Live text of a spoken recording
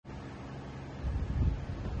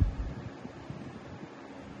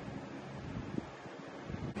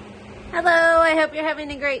Hello, I hope you're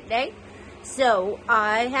having a great day. So,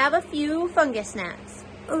 I have a few fungus gnats.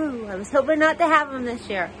 Ooh, I was hoping not to have them this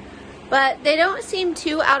year. But they don't seem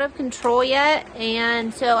too out of control yet,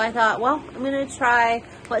 and so I thought, well, I'm going to try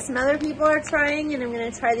what some other people are trying, and I'm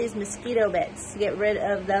going to try these mosquito bits to get rid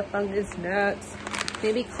of the fungus gnats.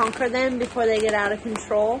 Maybe conquer them before they get out of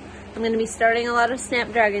control. I'm going to be starting a lot of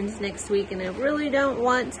snapdragons next week, and I really don't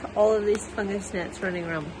want all of these fungus gnats running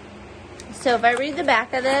around. So if I read the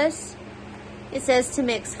back of this, it says to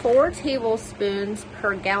mix 4 tablespoons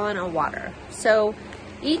per gallon of water. So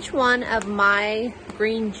each one of my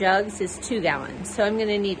green jugs is 2 gallons. So I'm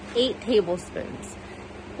gonna need 8 tablespoons,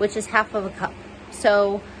 which is half of a cup.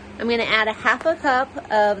 So I'm gonna add a half a cup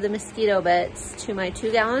of the mosquito bits to my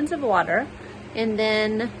 2 gallons of water. And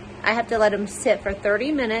then I have to let them sit for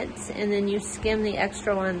 30 minutes, and then you skim the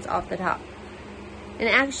extra ones off the top. And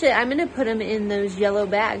actually, I'm gonna put them in those yellow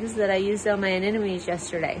bags that I used on my anemones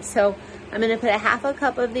yesterday. So I'm gonna put a half a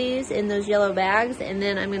cup of these in those yellow bags, and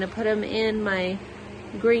then I'm gonna put them in my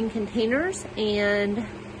green containers, and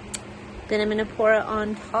then I'm gonna pour it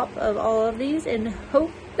on top of all of these and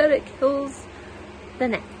hope that it kills the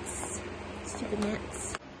gnats. Stupid gnats.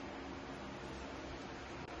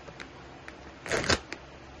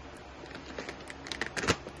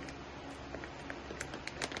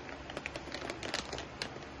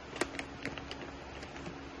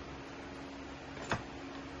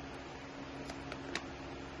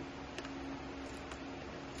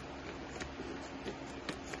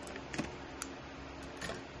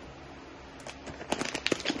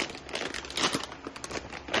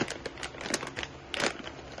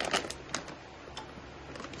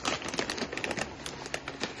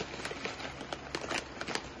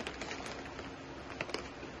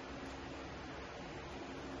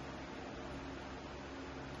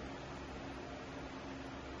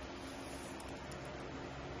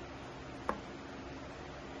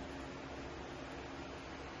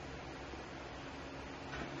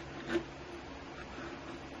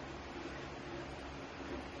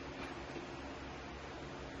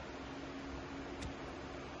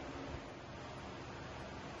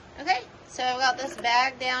 Okay, so I've got this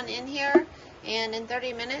bag down in here, and in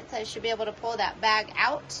 30 minutes I should be able to pull that bag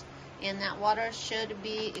out, and that water should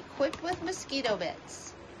be equipped with mosquito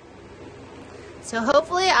bits. So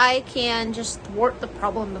hopefully I can just thwart the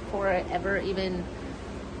problem before it ever even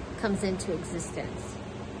comes into existence.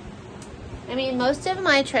 I mean, most of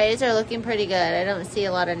my trays are looking pretty good. I don't see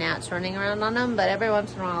a lot of gnats running around on them, but every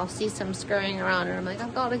once in a while I'll see some scurrying around, and I'm like,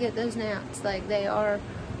 I've got to get those gnats. Like, they are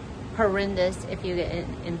horrendous if you get an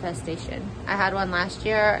infestation. I had one last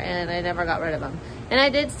year and I never got rid of them. And I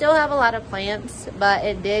did still have a lot of plants, but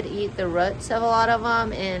it did eat the roots of a lot of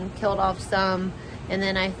them and killed off some, and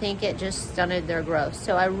then I think it just stunted their growth.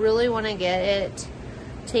 So I really want to get it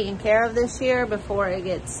taken care of this year before it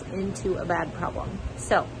gets into a bad problem.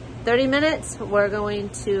 So 30 minutes, we're going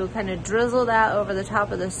to kind of drizzle that over the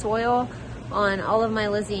top of the soil on all of my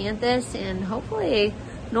Lysianthus, and hopefully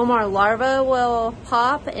no more larvae will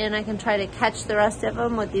pop, and I can try to catch the rest of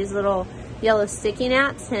them with these little yellow sticky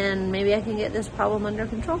gnats, and maybe I can get this problem under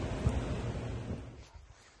control.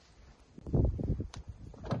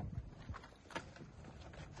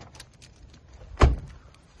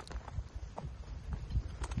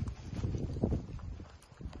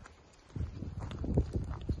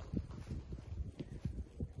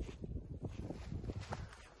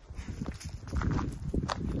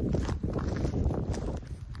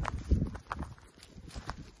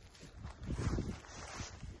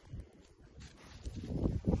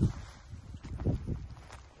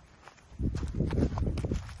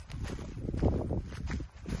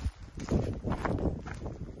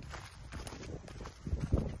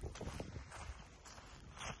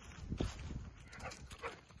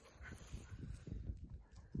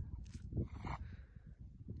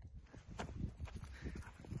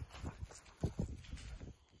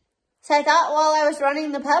 So I thought while I was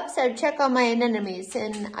running the pups, I'd check on my anemones,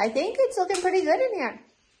 and I think it's looking pretty good in here.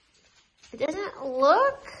 It doesn't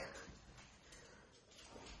look,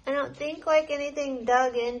 I don't think, like anything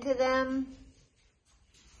dug into them.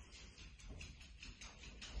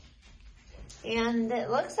 And it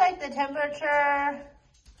looks like the temperature,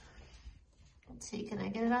 let's see, can I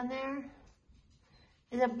get it on there?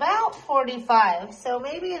 Is about 45, so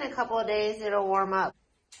maybe in a couple of days it'll warm up.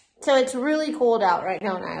 So it's really cold out right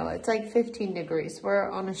now in Iowa. It's like 15 degrees. We're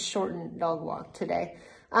on a shortened dog walk today.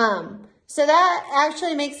 So that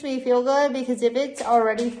actually makes me feel good, because if it's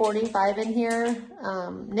already 45 in here,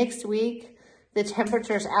 next week, the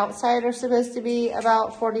temperatures outside are supposed to be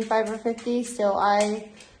about 45 or 50. So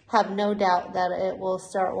I have no doubt that it will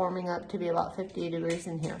start warming up to be about 50 degrees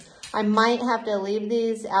in here. I might have to leave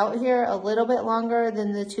these out here a little bit longer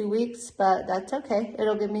than the 2 weeks, but that's okay.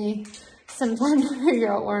 It'll give me some time to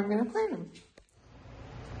figure out where I'm going to plant them.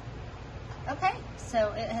 Okay,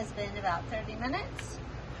 so it has been about 30 minutes.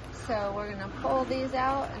 So we're going to pull these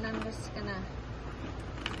out, and I'm just going to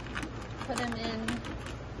put them in.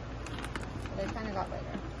 They kind of got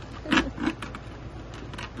lighter.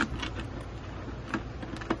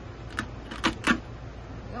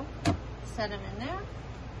 Set them in there.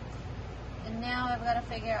 And now I've got to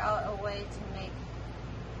figure out a way to make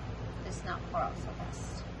this not pour out so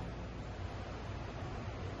fast.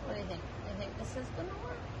 What do you think? Do you think this is going to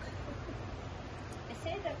work? I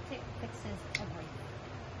say duct tape fixes everything.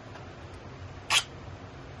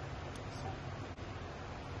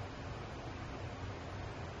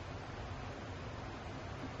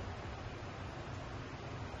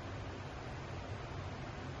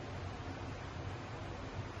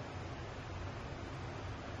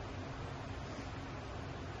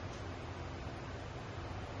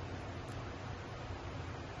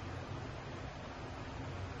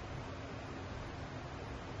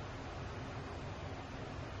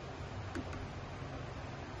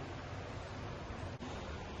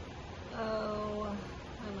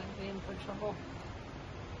 Trouble.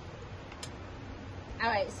 All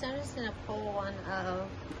right, so I'm just gonna pull one of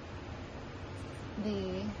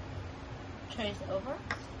the trays over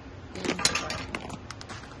and start.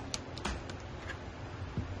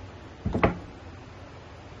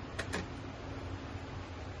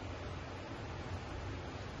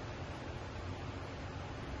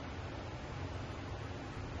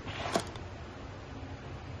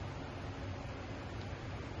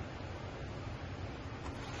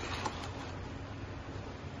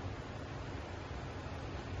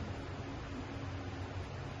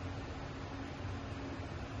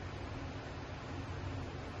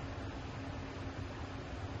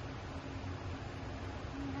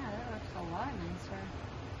 A lot nicer.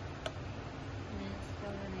 I mean, it's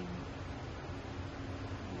still running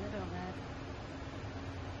a little bit,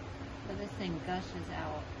 but this thing gushes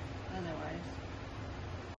out otherwise.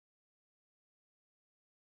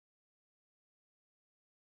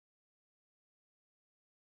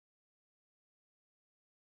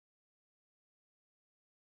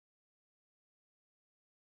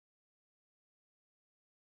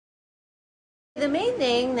 The main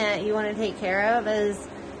thing that you want to take care of is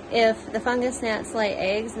if the fungus gnats lay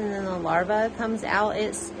eggs and then the larva comes out,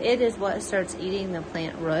 it is what starts eating the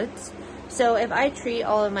plant roots. So if I treat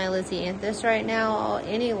all of my lisianthus right now,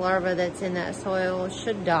 any larva that's in that soil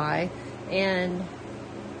should die, and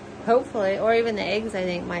hopefully, or even the eggs I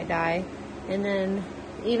think might die. And then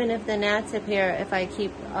even if the gnats appear, if I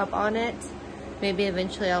keep up on it, maybe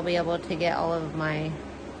eventually I'll be able to get all of my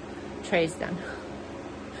trays done.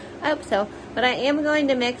 I hope so. But I am going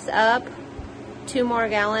to mix up 2 more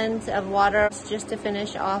gallons of water just to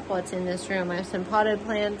finish off what's in this room. I have some potted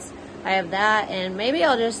plants. I have that, and maybe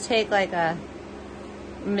I'll just take like a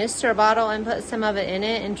mister bottle and put some of it in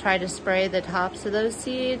it and try to spray the tops of those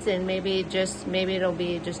seeds, and maybe it'll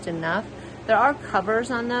be just enough. There are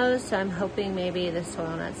covers on those, so I'm hoping maybe the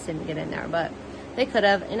soil nuts didn't get in there, but they could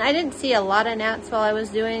have. And I didn't see a lot of gnats while I was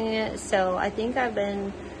doing it, so I think I've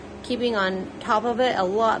been keeping on top of it a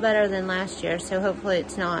lot better than last year, so hopefully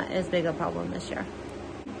it's not as big a problem this year.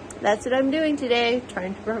 That's what I'm doing today,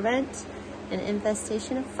 trying to prevent an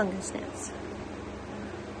infestation of fungus gnats.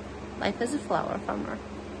 Life as a flower farmer.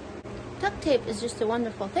 Duct tape is just a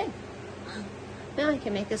wonderful thing. Now I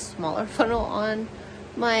can make a smaller funnel on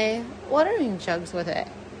my watering jugs with it.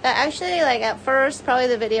 That actually, like at first, probably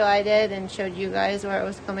the video I did and showed you guys where it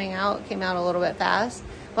was coming out, came out a little bit fast.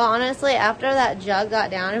 But honestly, after that jug got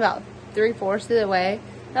down about 3/4 of the way,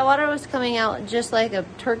 that water was coming out just like a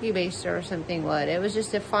turkey baster or something would. It was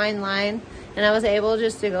just a fine line, and I was able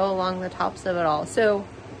just to go along the tops of it all. So,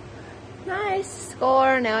 nice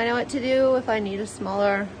score. Now I know what to do if I need a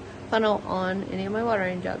smaller funnel on any of my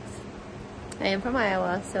watering jugs. I am from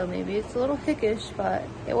Iowa, so maybe it's a little hickish, but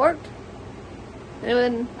it worked. And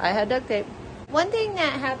then I had duct tape. One thing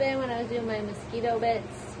that happened when I was doing my mosquito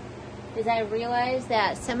bits is I realized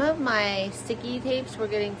that some of my sticky tapes were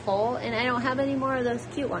getting full, and I don't have any more of those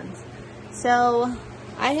cute ones. So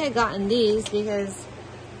I had gotten these because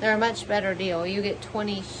they're a much better deal. You get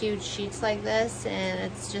 20 huge sheets like this, and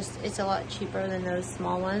it's a lot cheaper than those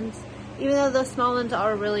small ones. Even though those small ones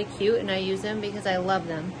are really cute and I use them because I love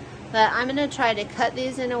them. But I'm gonna try to cut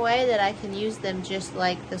these in a way that I can use them just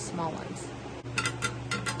like the small ones.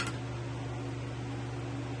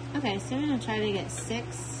 Okay, so I'm gonna try to get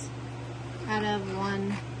 6 out of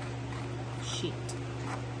 1 sheet.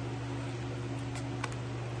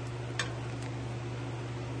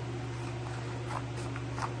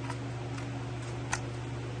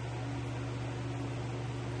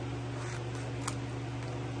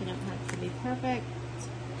 be perfect.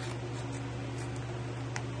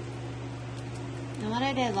 And what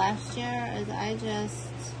I did last year is I just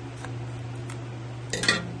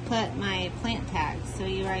put my plant tags. So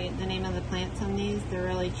you write the name of the plants on these. They're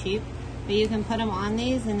really cheap. But you can put them on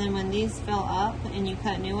these, and then when these fill up and you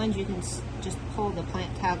cut new ones, you can just pull the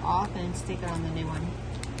plant tag off and stick it on the new one.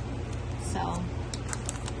 So,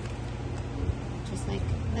 just like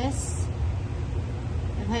this.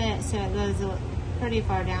 I put it so it goes pretty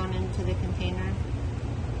far down into the container.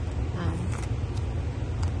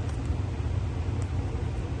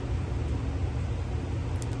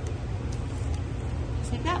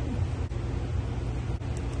 Just like that.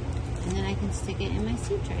 And then I can stick it in my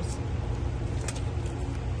seed trays.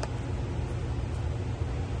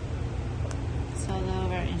 So I'll go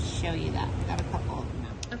over and show you that. I got a couple of them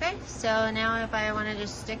now. Okay, so now if I want to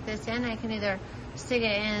just stick this in, I can either stick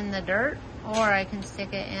it in the dirt or I can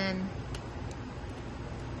stick it in.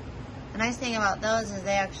 The nice thing about those is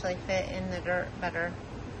they actually fit in the dirt better.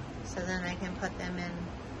 So then I can put them in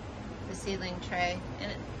the seedling tray.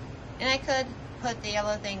 And I could put the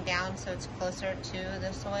yellow thing down so it's closer to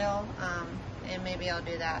the soil. And maybe I'll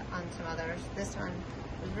do that on some others. This one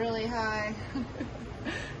was really high.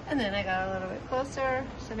 And then I got a little bit closer,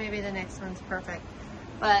 so maybe the next one's perfect.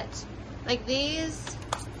 But like these,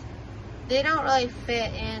 they don't really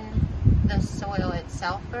fit in the soil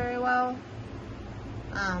itself very well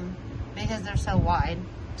because they're so wide.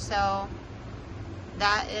 So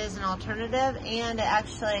that is an alternative, and it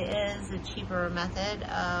actually is a cheaper method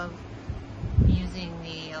of using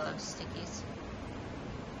the yellow stickies.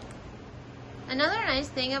 Another nice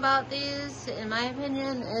thing about these, in my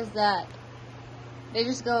opinion, is that they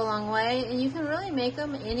just go a long way, and you can really make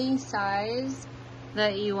them any size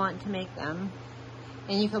that you want to make them.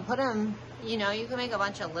 And you can put them, you know, you can make a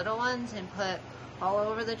bunch of little ones and put all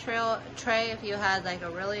over the tray if you had like a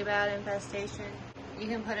really bad infestation. You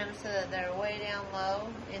can put them so that they're way down low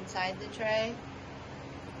inside the tray.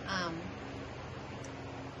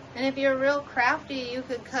 And if you're real crafty, you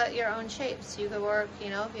could cut your own shapes. You could work, you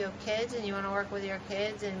know, if you have kids and you want to work with your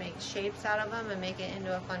kids and make shapes out of them and make it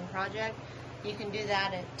into a fun project, you can do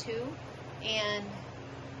that too. And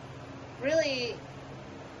really,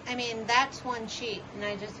 I mean, that's one sheet, and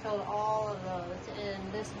I just filled all of those.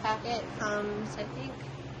 And this packet comes, I think,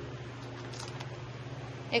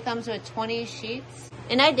 it comes with 20 sheets.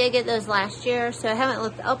 And I did get those last year, so I haven't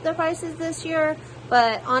looked up the prices this year.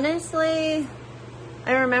 But honestly,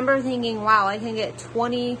 I remember thinking, wow, I can get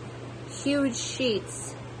 20 huge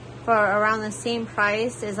sheets for around the same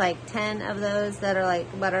price as like 10 of those that are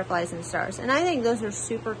like butterflies and stars. And I think those are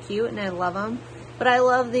super cute and I love them. But I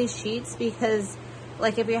love these sheets because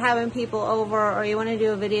like if you're having people over or you want to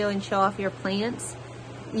do a video and show off your plants,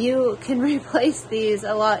 you can replace these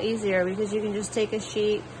a lot easier because you can just take a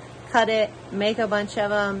sheet, cut it, make a bunch of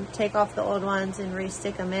them, take off the old ones and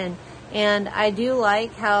re-stick them in. And I do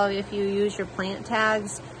like how if you use your plant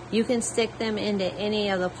tags, you can stick them into any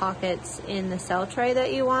of the pockets in the cell tray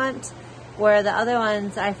that you want, where the other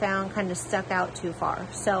ones I found kind of stuck out too far.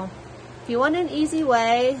 So if you want an easy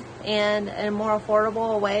way and a more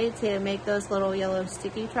affordable way to make those little yellow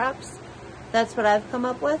sticky traps, that's what I've come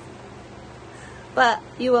up with. But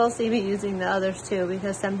you will see me using the others too,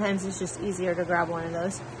 because sometimes it's just easier to grab one of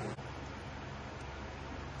those.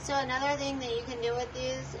 So another thing that you can do with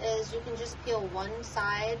these is you can just peel one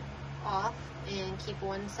side off and keep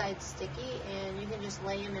one side sticky, and you can just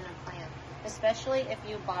lay them in a plant, especially if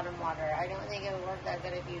you bottom water. I don't think it would work that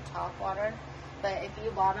good if you top water, but if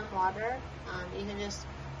you bottom water, you can just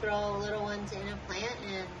throw little ones in a plant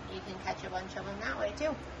and you can catch a bunch of them that way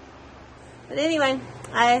too. But anyway,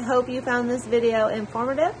 I hope you found this video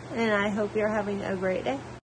informative, and I hope you're having a great day.